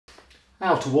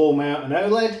How to wall mount an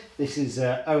OLED. This is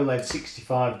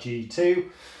OLED65G2.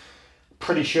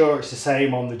 Pretty sure it's the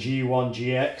same on the G1,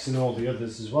 GX and all the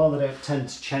others as well. They don't tend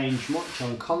to change much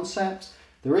on concept.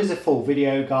 There is a full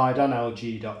video guide on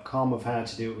LG.com of how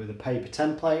to do it with a paper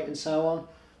template and so on.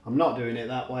 I'm not doing it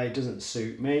that way, it doesn't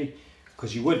suit me,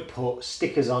 because you would put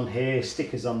stickers on here,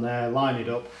 stickers on there, line it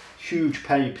up, huge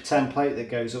paper template that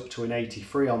goes up to an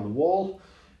 83 on the wall.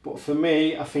 But for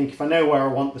me, I think if I know where I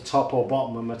want the top or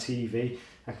bottom of my TV,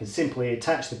 I can simply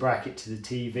attach the bracket to the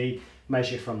TV,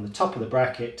 measure from the top of the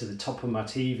bracket to the top of my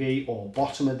TV or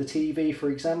bottom of the TV,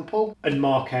 for example, and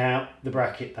mark out the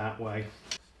bracket that way.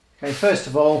 Okay, first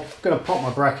of all, I'm going to pop my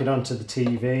bracket onto the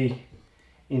TV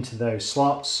into those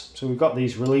slots. So we've got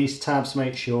these release tabs,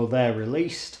 make sure they're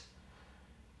released.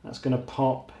 That's going to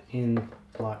pop in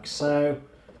like so.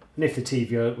 And if the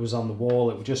TV was on the wall,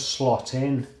 it will just slot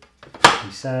in,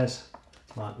 he says,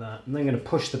 like that. And then I'm going to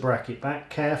push the bracket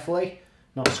back carefully,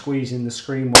 not squeezing the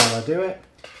screen while I do it.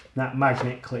 And that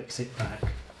magnet clicks it back.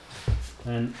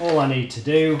 And all I need to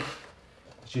do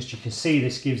is just, you can see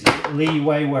this gives it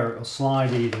leeway where it'll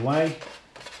slide either way,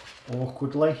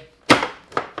 awkwardly.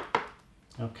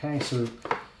 Okay, so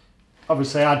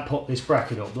obviously I'd put this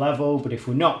bracket up level, but if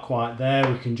we're not quite there,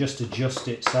 we can just adjust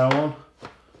it so on,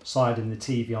 sliding the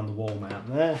TV on the wall mount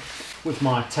there. With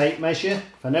my tape measure,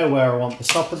 if I know where I want the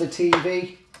top of the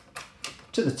TV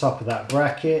to the top of that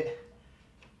bracket,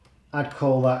 I'd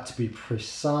call that, to be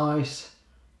precise,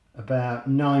 about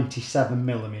 97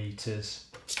 millimeters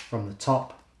from the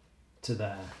top to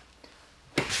there.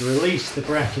 To release the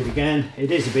bracket again,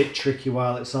 it is a bit tricky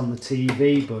while it's on the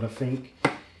TV, but I think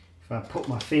if I put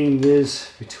my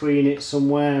fingers between it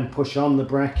somewhere and push on the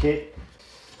bracket,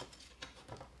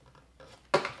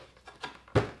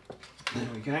 there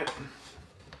we go,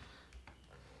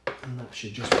 and that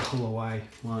should just pull away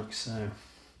like so.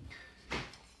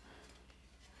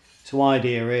 So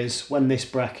idea is, when this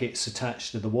bracket's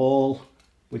attached to the wall,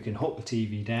 we can hook the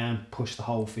TV down, push the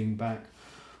whole thing back.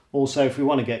 Also, if we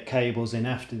want to get cables in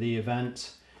after the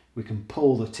event, we can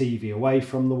pull the TV away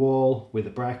from the wall with a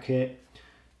bracket,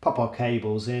 pop our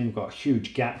cables in, we've got a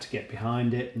huge gap to get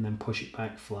behind it, and then push it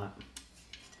back flat.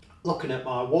 Looking at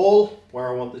my wall, where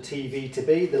I want the TV to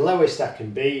be, the lowest I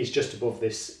can be is just above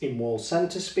this in-wall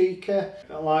centre speaker.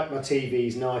 I like my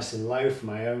TVs nice and low for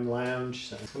my own lounge,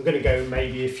 so I'm going to go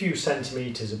maybe a few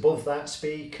centimetres above that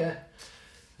speaker,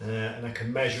 and I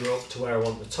can measure up to where I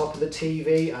want the top of the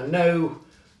TV. I know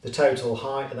the total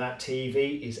height of that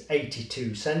TV is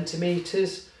 82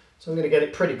 centimetres, so I'm going to get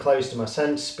it pretty close to my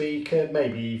centre speaker,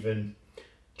 maybe even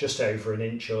just over an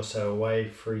inch or so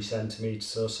away, 3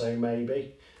 centimetres or so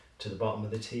maybe, to the bottom of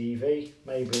the TV,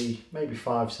 maybe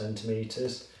 5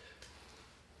 centimetres.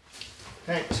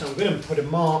 Okay, so I'm going to put a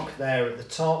mark there at the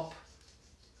top,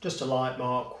 just a light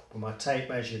mark with my tape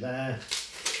measure there.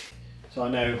 So I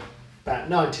know about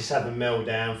 97 mil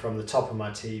down from the top of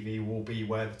my TV will be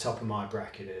where the top of my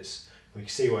bracket is. We can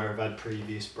see where I've had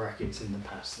previous brackets in the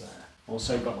past there.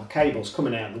 Also got my cables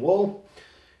coming out of the wall.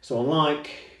 So unlike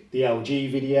the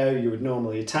LG video, you would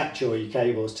normally attach all your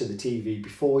cables to the TV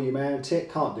before you mount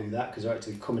it. Can't do that because they're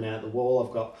actually coming out of the wall.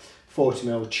 I've got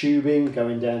 40mm tubing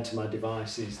going down to my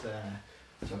devices there,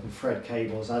 so I can thread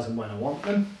cables as and when I want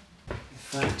them. In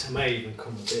fact, I may even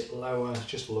come a bit lower,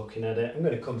 just looking at it. I'm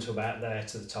going to come to about there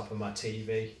to the top of my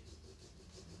TV.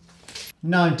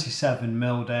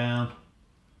 97mm down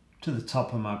to the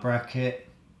top of my bracket.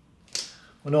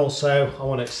 And also I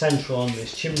want it central on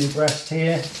this chimney breast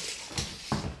here,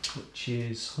 which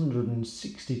is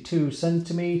 162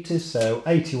 centimetres, so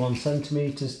 81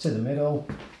 centimetres to the middle.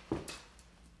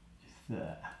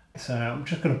 There. So I'm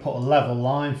just going to put a level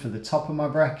line for the top of my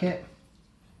bracket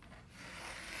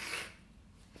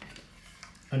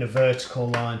and a vertical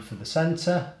line for the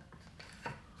centre.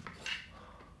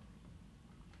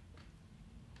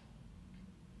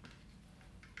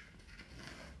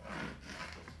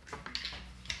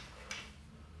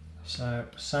 So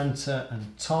centre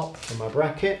and top for my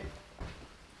bracket.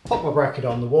 Pop my bracket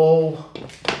on the wall.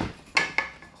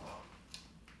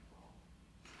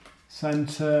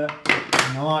 Centre,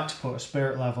 and I like to put a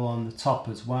spirit level on the top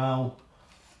as well,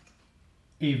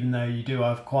 even though you do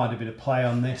have quite a bit of play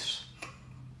on this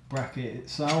bracket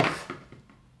itself.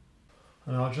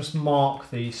 And I'll just mark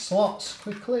these slots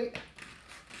quickly.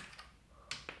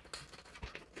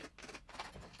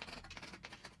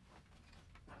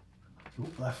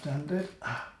 Left-handed.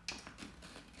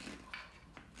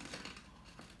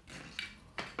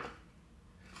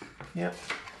 Yep.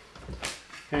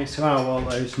 Okay, so how will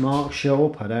those marks show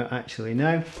up? I don't actually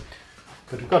know.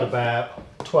 But I've got about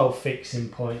 12 fixing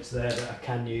points there that I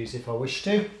can use if I wish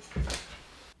to.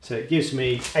 So So it gives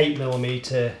me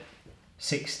 8mm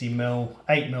 60mm,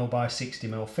 8mm by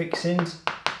 60mm fixings.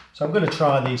 So I'm going to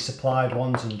try these supplied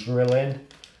ones and drill in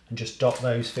and just dot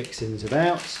those fixings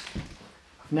about.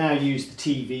 I've now used the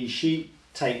TV sheet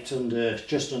taped under,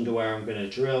 just under where I'm going to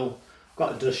drill. I've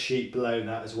got a dust sheet below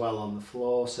that as well on the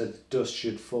floor, so the dust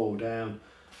should fall down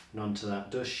and onto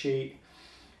that dust sheet.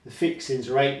 The fixings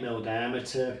are 8mm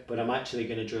diameter, but I'm actually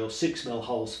going to drill 6mm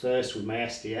holes first with my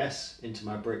SDS into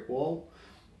my brick wall.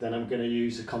 Then I'm going to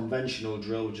use a conventional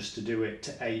drill just to do it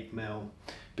to 8mm,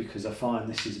 because I find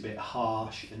this is a bit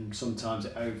harsh and sometimes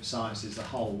it oversizes the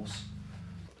holes.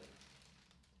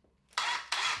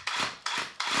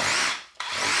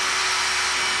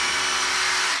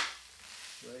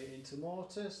 Straight into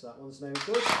mortar, so that one's no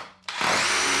good.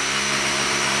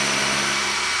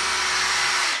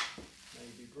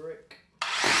 Maybe brick.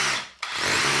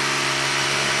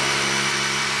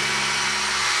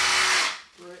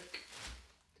 Brick.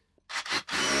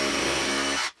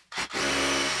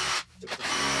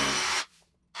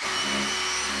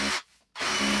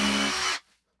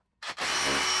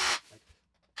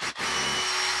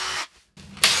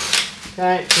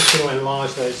 Okay, just going to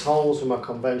enlarge those holes with my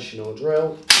conventional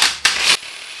drill.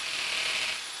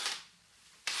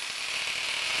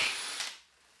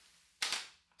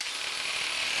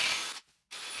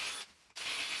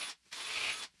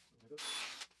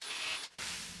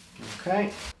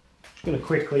 Okay, just going to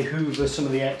quickly hoover some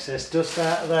of the excess dust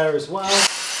out of there as well.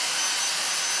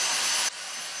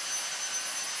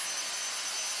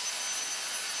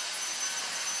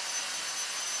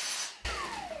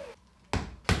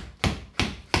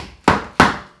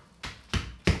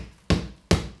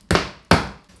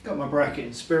 Got my bracket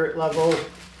and spirit level.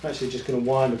 I'm actually just going to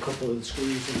wind a couple of the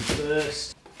screws in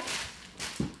first.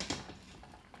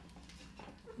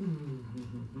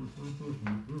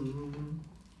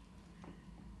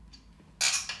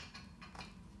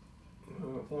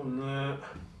 One there,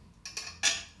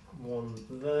 one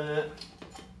there.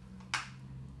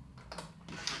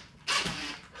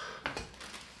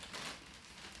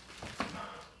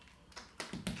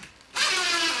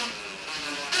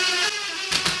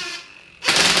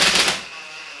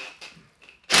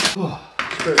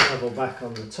 Spirit level back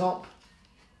on the top.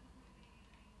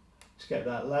 Just get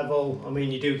that level. I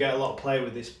mean, you do get a lot of play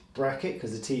with this bracket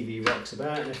because the TV rocks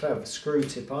about, and if I have a screw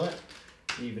tip on it,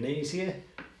 even easier.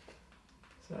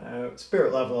 So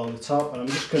spirit level on the top, and I'm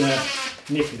just going to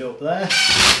nip it up there.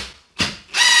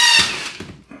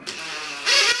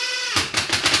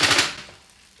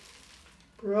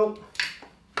 Brill.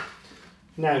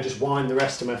 Now just wind the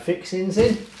rest of my fixings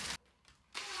in.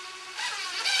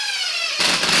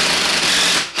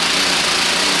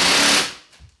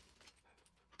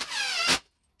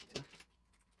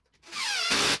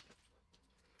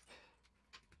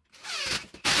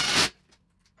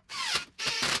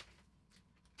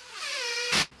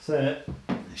 So it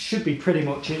should be pretty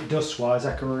much it dust wise.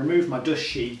 I can remove my dust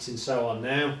sheets and so on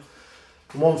now.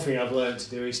 And one thing I've learned to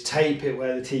do is tape it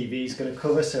where the TV is going to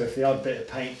cover, so if the odd bit of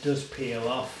paint does peel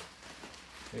off,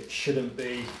 it shouldn't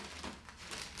be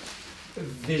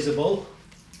visible.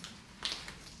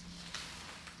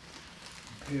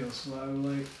 Peel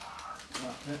slowly.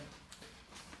 That's it.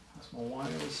 That's my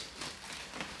wires.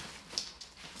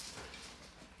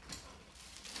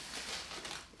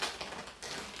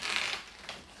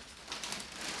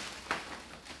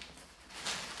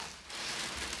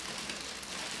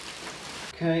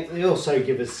 Okay, they also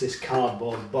give us this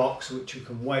cardboard box which we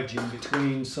can wedge in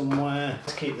between somewhere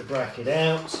to keep the bracket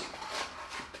out.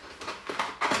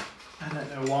 I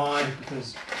don't know why,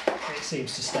 because it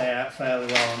seems to stay out fairly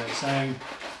well on its own. You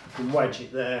can wedge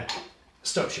it there,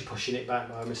 stops you pushing it back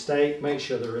by mistake. Make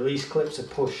sure the release clips are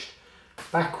pushed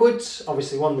backwards.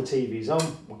 Obviously when the TV's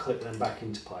on, we'll clip them back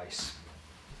into place.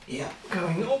 Yeah,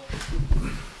 going up.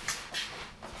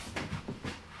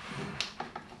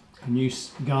 And you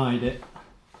guide it.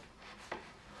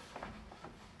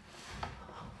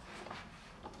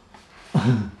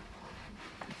 You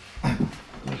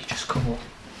just come up.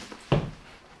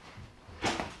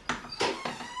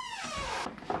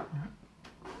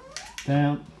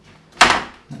 Down.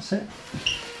 That's it.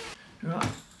 Right.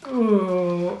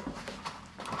 Oh.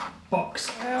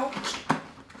 Box out.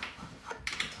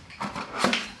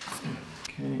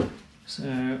 Okay.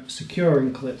 So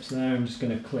securing clips there. I'm just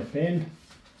going to clip in.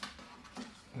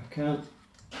 If I can.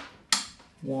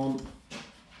 1,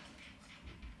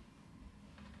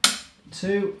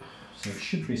 2. So it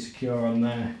should be secure on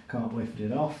there, can't lift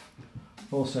it off.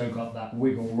 Also got that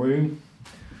wiggle room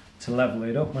to level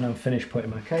it up when I'm finished putting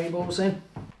my cables in.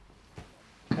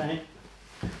 Okay,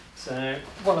 So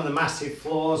one of the massive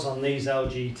flaws on these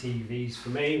LG TVs for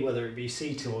me, whether it be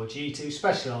C2 or G2,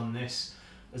 especially on this,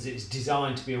 as it's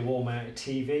designed to be a wall-mounted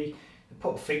TV, they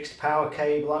put a fixed power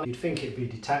cable on it. You'd think it'd be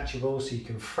detachable so you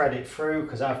can thread it through,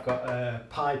 because I've got a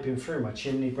piping through my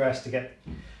chimney breast to get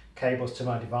cables to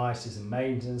my devices and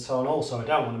mains and so on. Also, I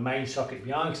don't want a main socket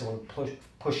behind because I want to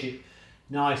push it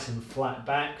nice and flat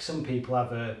back. Some people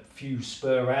have a fuse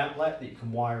spur outlet that you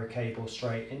can wire a cable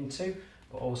straight into,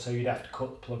 but also you'd have to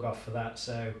cut the plug off for that.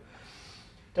 So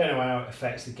don't know how it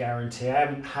affects the guarantee. I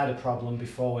haven't had a problem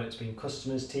before when it's been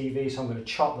customers' TV, so I'm going to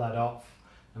chop that off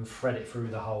and thread it through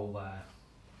the hole there.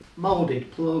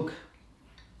 Moulded plug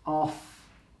off,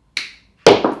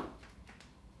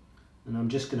 and I'm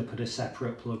just going to put a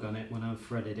separate plug on it when I've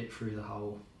threaded it through the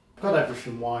hole. Got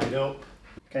everything wired up.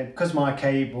 Okay, because my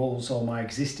cables or my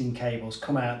existing cables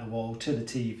come out the wall to the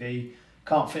TV,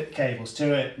 can't fit the cables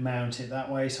to it, mount it that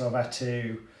way, so I've had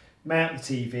to mount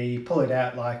the TV, pull it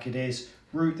out like it is,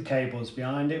 route the cables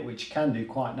behind it, which you can do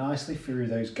quite nicely through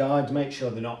those guides, make sure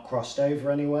they're not crossed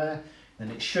over anywhere, then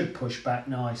it should push back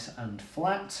nice and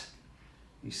flat,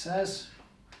 he says.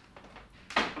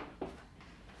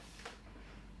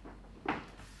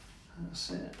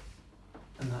 That's it.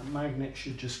 And that magnet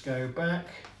should just go back.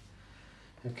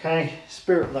 Okay,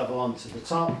 spirit level onto the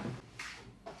top.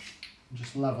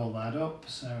 Just level that up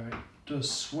so it does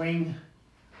swing.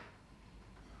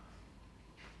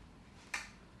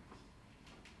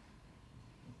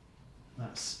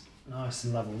 That's nice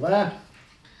and level there.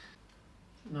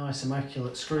 Nice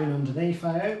immaculate screen underneath,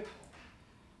 I hope.